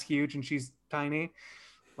the dad's huge and she's tiny.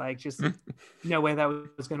 Like, just no way that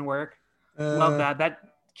was gonna work. Love that. That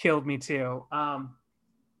killed me too.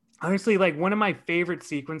 Honestly, like one of my favorite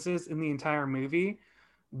sequences in the entire movie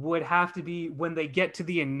would have to be when they get to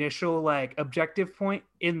the initial like objective point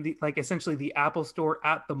in the like essentially the Apple store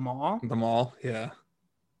at the mall. The mall, yeah.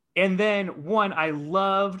 And then I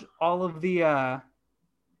loved all of the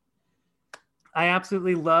I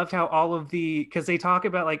absolutely loved how all of the, because they talk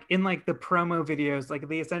about like in like the promo videos, like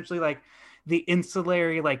they essentially like the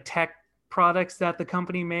ancillary like tech products that the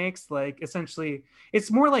company makes, like essentially it's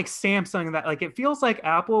more like Samsung, that like it feels like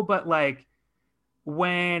Apple, but like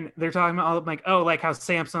when they're talking about all of like, oh, like how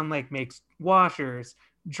Samsung like makes washers,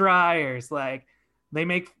 dryers, like they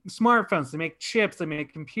make smartphones, they make chips, they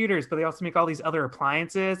make computers, but they also make all these other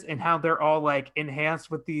appliances, and how they're all like enhanced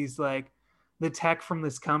with these like the tech from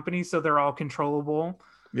this company, so they're all controllable.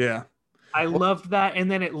 Yeah. I loved that. And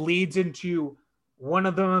then it leads into one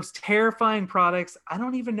of the most terrifying products. I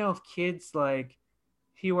don't even know if kids like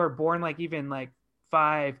who are born like even like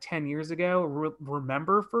 5-10 years ago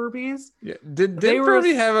remember Furbies. Yeah. Did They were-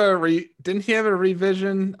 Furby have didn't he have a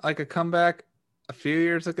revision, like a comeback a few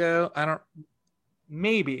years ago? I don't.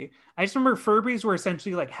 Maybe. I just remember Furbies were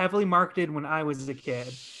essentially like heavily marketed when I was a kid.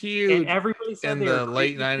 Huge And everybody said in they the were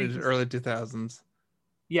late great 90s, things. early 2000s.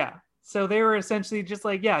 Yeah. So they were essentially just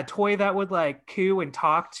like, yeah, a toy that would like coo and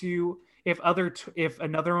talk to if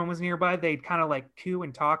another one was nearby, they'd kind of like coo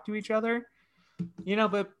and talk to each other.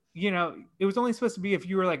 But it was only supposed to be if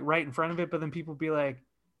you were like right in front of it, but then people be like,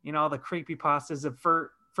 all the creepy pastas of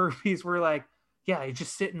Furbies were like, yeah, you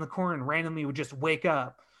just sit in the corner and randomly would just wake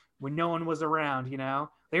up when no one was around.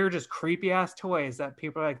 They were just creepy ass toys that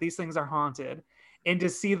people are like, these things are haunted. And to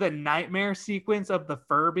see the nightmare sequence of the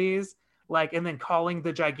Furbies, like, and then calling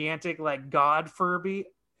the gigantic like God Furby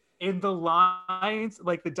in the lines,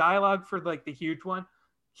 like the dialogue for like the huge one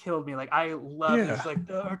killed me. Like, I love it. It's like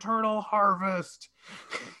the eternal harvest.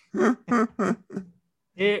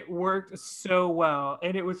 It worked so well,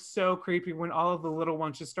 and it was so creepy when all of the little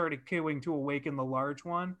ones just started cooing to awaken the large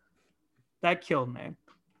one. That killed me.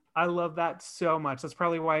 I love that so much. That's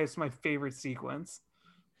probably why it's my favorite sequence.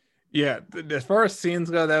 Yeah, as far as scenes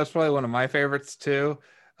go, that was probably one of my favorites too.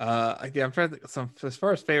 Again, I'm trying to think as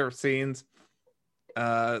far as favorite scenes.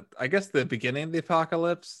 I guess the beginning of the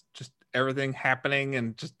apocalypse, just everything happening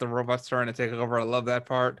and just the robots starting to take over. I love that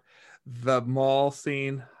part. The mall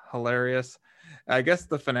scene, hilarious. I guess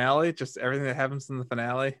the finale, just everything that happens in the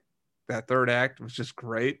finale, that third act was just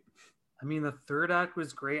great. I mean, the third act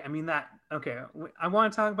was great. I mean, I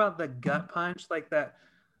want to talk about the gut punch, like that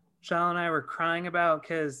Shal and I were crying about,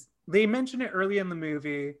 because they mentioned it early in the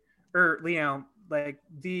movie, or like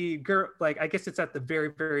the girl, like I guess it's at the very,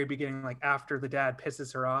 very beginning, like after the dad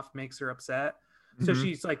pisses her off, makes her upset. So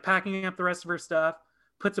she's like packing up the rest of her stuff,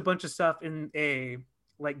 puts a bunch of stuff in a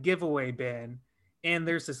like giveaway bin, and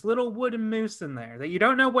there's this little wooden moose in there that you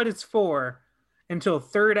don't know what it's for until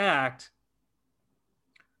third act,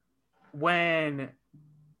 when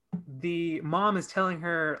the mom is telling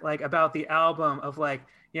her like about the album of like,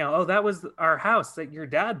 oh, that was our house that your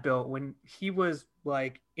dad built when he was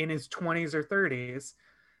like in his 20s or 30s,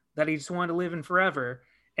 that he just wanted to live in forever.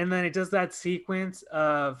 And then it does that sequence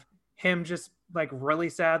of him just like really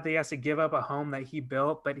sad that he has to give up a home that he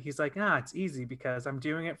built, but he's like, it's easy because I'm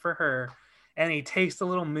doing it for her. And he takes the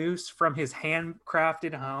little moose from his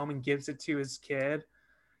handcrafted home and gives it to his kid.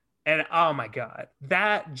 And oh my God,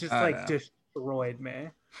 that just destroyed me.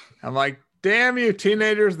 I'm like, damn you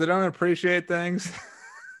teenagers that don't appreciate things.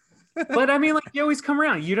 But I mean, like, you always come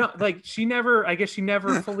around. You don't like, she never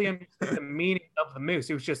fully understood the meaning of the moose.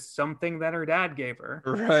 It was just something that her dad gave her.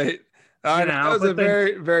 Right. That was a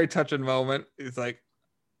very, very touching moment. It's like,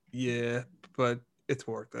 yeah, but it's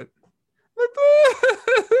worth it.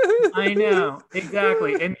 I know,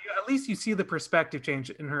 exactly. And at least you see the perspective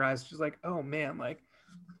change in her eyes. She's like, oh man, like,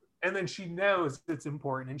 and then she knows it's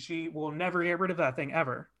important and she will never get rid of that thing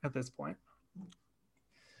ever at this point.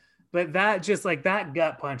 But that just like that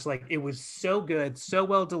gut punch, like it was so good, so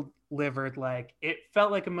well delivered. Like it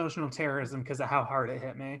felt like emotional terrorism because of how hard it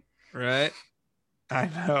hit me. Right. I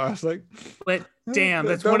know. I was like, but damn,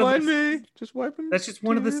 that's one of the, just wiping. That's just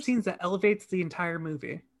one of the scenes that elevates the entire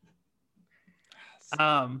movie.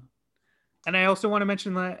 And I also want to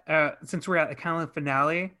mention that since we're at the kind of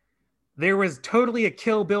finale, there was totally a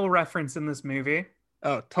Kill Bill reference in this movie.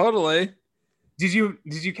 Oh, totally. Did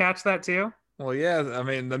you catch that too? Well, yeah. I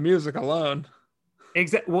mean, the music alone.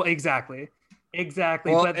 Exactly.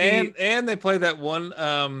 Well, but and they play that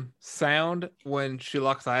one sound when she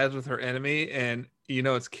locks eyes with her enemy, and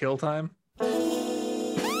it's kill time.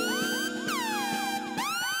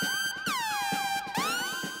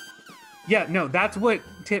 Yeah, no, that's what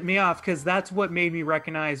tipped me off, because that's what made me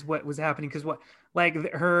recognize what was happening. Because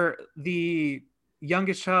the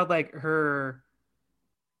youngest child, like her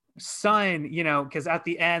son, because at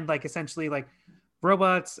the end, like essentially, like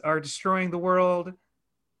robots are destroying the world,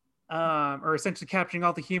 or essentially capturing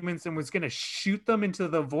all the humans, and was going to shoot them into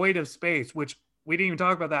the void of space, which we didn't even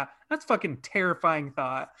talk about that. That's fucking terrifying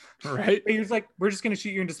thought. Right. He was like, we're just going to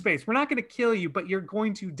shoot you into space. We're not going to kill you, but you're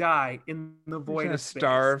going to die in the void of space.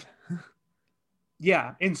 Starve.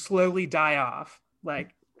 Yeah, and slowly die off.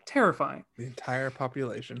 Like, terrifying. The entire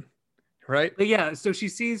population. Right? But yeah, so she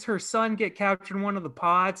sees her son get captured in one of the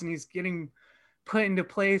pods, and he's getting put into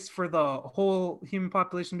place for the whole human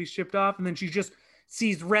population to be shipped off, and then she just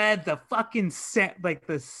sees red, the fucking like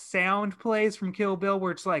the sound plays from Kill Bill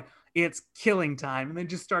where it's like, it's killing time, and then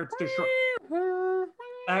just starts to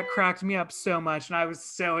that cracked me up so much, and I was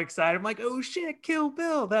so excited. I'm like, oh shit, Kill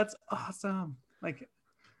Bill, that's awesome. Like,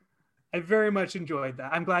 I very much enjoyed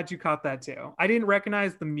that. I'm glad you caught that too. I didn't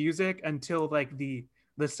recognize the music until like the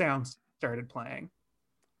sound started playing.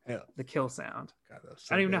 Yeah, the kill sound. God, I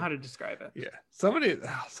don't even know how to describe it. Yeah, so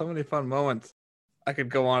many fun moments. I could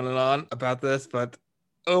go on and on about this, but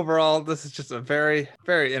overall, this is just a very,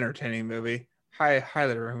 very entertaining movie.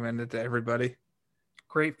 Highly recommend it to everybody.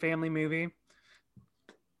 Great family movie.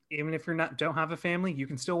 even if don't have a family, you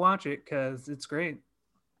can still watch it because it's great.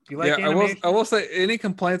 If you like Yeah, animation, I will say any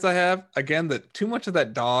complaints I have, again, that too much of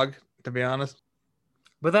that dog, to be honest.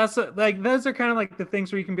 but that's like those are kind of like the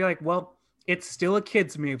things where you can be like, well, it's still a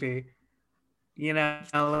kids movie, like yeah,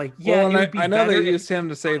 Well, and it would be I know better they if used him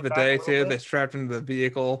to save it the back a day little too. bit. They strapped him to the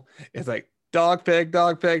vehicle. It's like dog pig,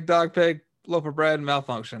 dog pig, dog pig, loaf of bread,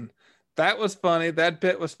 malfunction. That was funny. That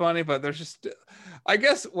bit was funny, but there's just, I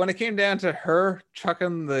guess when it came down to her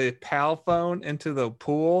chucking the PAL phone into the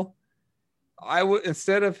pool, I would,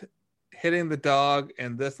 instead of hitting the dog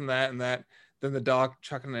and this and that, then the dog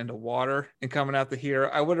chucking it into water and coming out the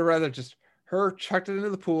here, I would have rather just her chucked it into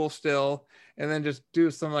the pool still, and then just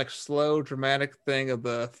do some like slow dramatic thing of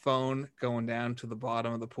the phone going down to the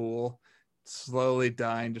bottom of the pool, slowly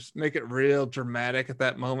dying. Just make it real dramatic at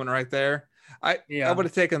that moment right there. I would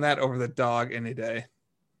have taken that over the dog any day.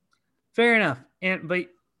 Fair enough. But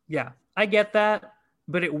yeah, I get that,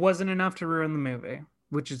 but it wasn't enough to ruin the movie,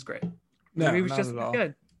 which is great. The movie's just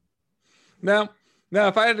good. Now,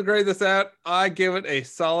 if I had to grade this out, I give it a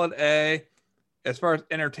solid A. As far as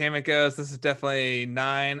entertainment goes, this is definitely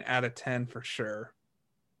 9 out of 10 for sure.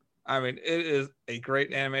 I mean, it is a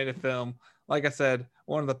great animated film. Like I said,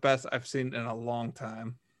 one of the best I've seen in a long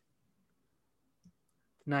time.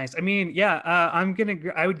 Nice. I mean, yeah, I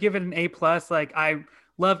would give it an A+. Like, I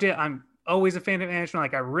loved it. I'm always a fan of animation.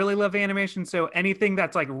 Like, I really love animation. So anything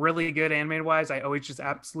that's like really good animated wise, I always just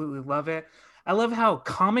absolutely love it. I love how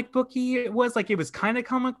comic booky it was. Like, it was kind of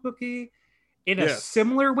comic booky in a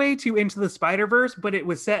similar way to Into the Spider-Verse, but it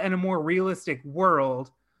was set in a more realistic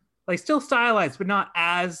world. Like, still stylized, but not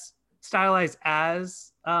as stylized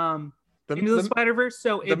as Into the Spider-Verse.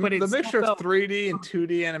 So the mixture of 3D and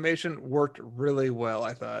 2D animation worked really well,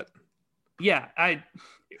 I thought. Yeah,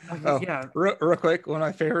 real quick, one of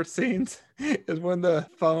my favorite scenes is when the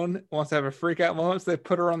phone wants to have a freak out moment, so they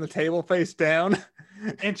put her on the table face down.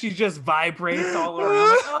 And she just vibrates all around.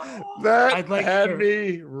 Like, oh, that had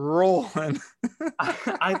me rolling.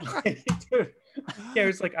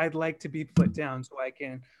 It's like, I'd like to be put down so I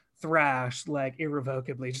can thrash like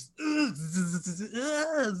irrevocably. Just yeah,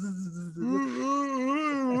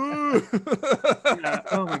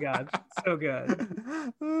 oh my god, so good.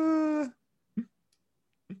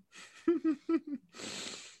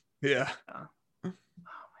 Yeah.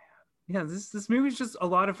 Yeah, this movie's just a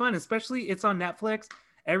lot of fun, especially it's on Netflix.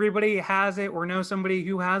 Everybody has it or knows somebody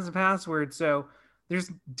who has the password, so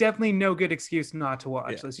there's definitely no good excuse not to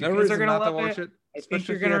watch this. You no guys reason are gonna not love to watch it. it. I think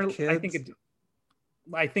you're gonna.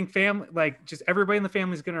 I think family, like just everybody in the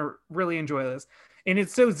family is gonna really enjoy this, and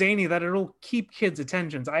it's so zany that it'll keep kids'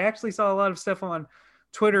 attentions. I actually saw a lot of stuff on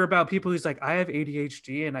Twitter about people who's like, I have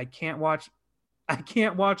ADHD and I can't watch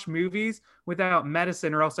movies without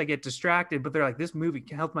medicine or else I get distracted. But they're like, this movie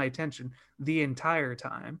held my attention the entire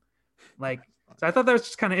time. Like, so I thought that was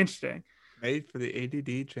just kind of interesting. Made for the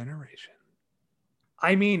ADD generation.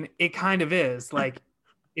 I mean, it kind of is. Like,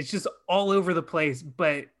 it's just all over the place,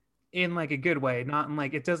 but in like a good way, not in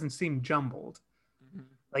like, it doesn't seem jumbled. Mm-hmm.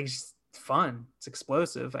 Like, it's just fun. It's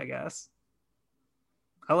explosive, I guess.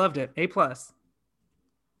 I loved it. A+.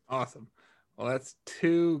 Awesome. Well, that's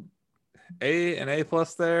 2 A and A+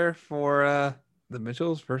 there for the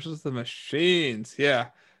Mitchells versus the Machines. Yeah,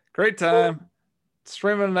 great time.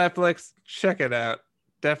 Stream on Netflix. Check it out.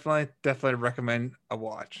 Definitely recommend a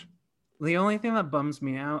watch. The only thing that bums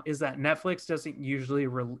me out is that Netflix doesn't usually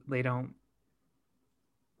they don't.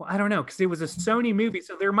 Well, I don't know, because it was a Sony movie,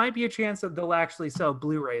 so there might be a chance that they'll actually sell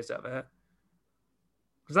Blu-rays of it.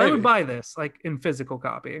 Because I would buy this like in physical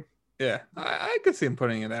copy. Yeah, I could see him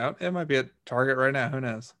putting it out. It might be at Target right now. Who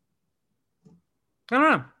knows? I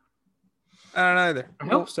don't know. I don't know either. I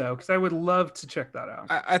hope so, because I would love to check that out.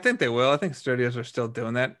 I think they will. I think studios are still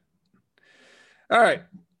doing that. All right.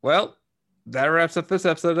 Well, that wraps up this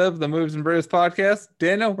episode of the Movies and Brews podcast.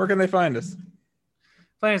 Daniel, where can they find us?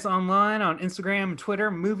 Find us online on Instagram and Twitter,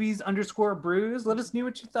 movies_brews. Let us know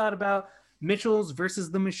what you thought about Mitchells versus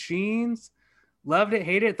the Machines. Loved it,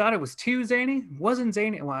 hated it, thought it was too zany. Wasn't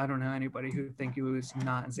zany. Well, I don't know anybody who would think it was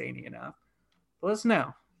not zany enough. But let us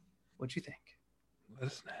know what you think.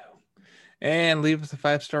 Let us know. And leave us a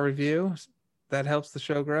 5-star review. That helps the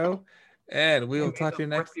show grow. And we will talk to you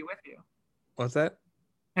next. Be with you. What's that?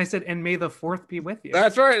 I said, and may the 4th be with you.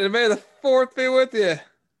 That's right. And may the 4th be with you.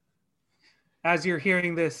 As you're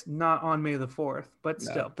hearing this, not on May the 4th, but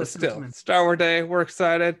still. But still, Star Wars Day. We're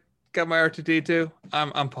excited. Got my R2D2.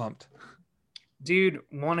 I'm pumped. Dude,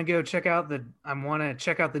 want to go check out the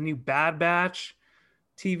new Bad Batch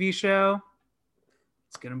TV show.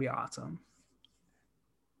 It's gonna be awesome.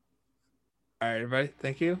 All right, everybody.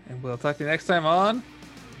 Thank you, and we'll talk to you next time on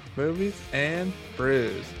Movies and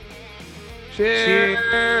Brews.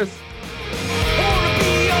 Cheers.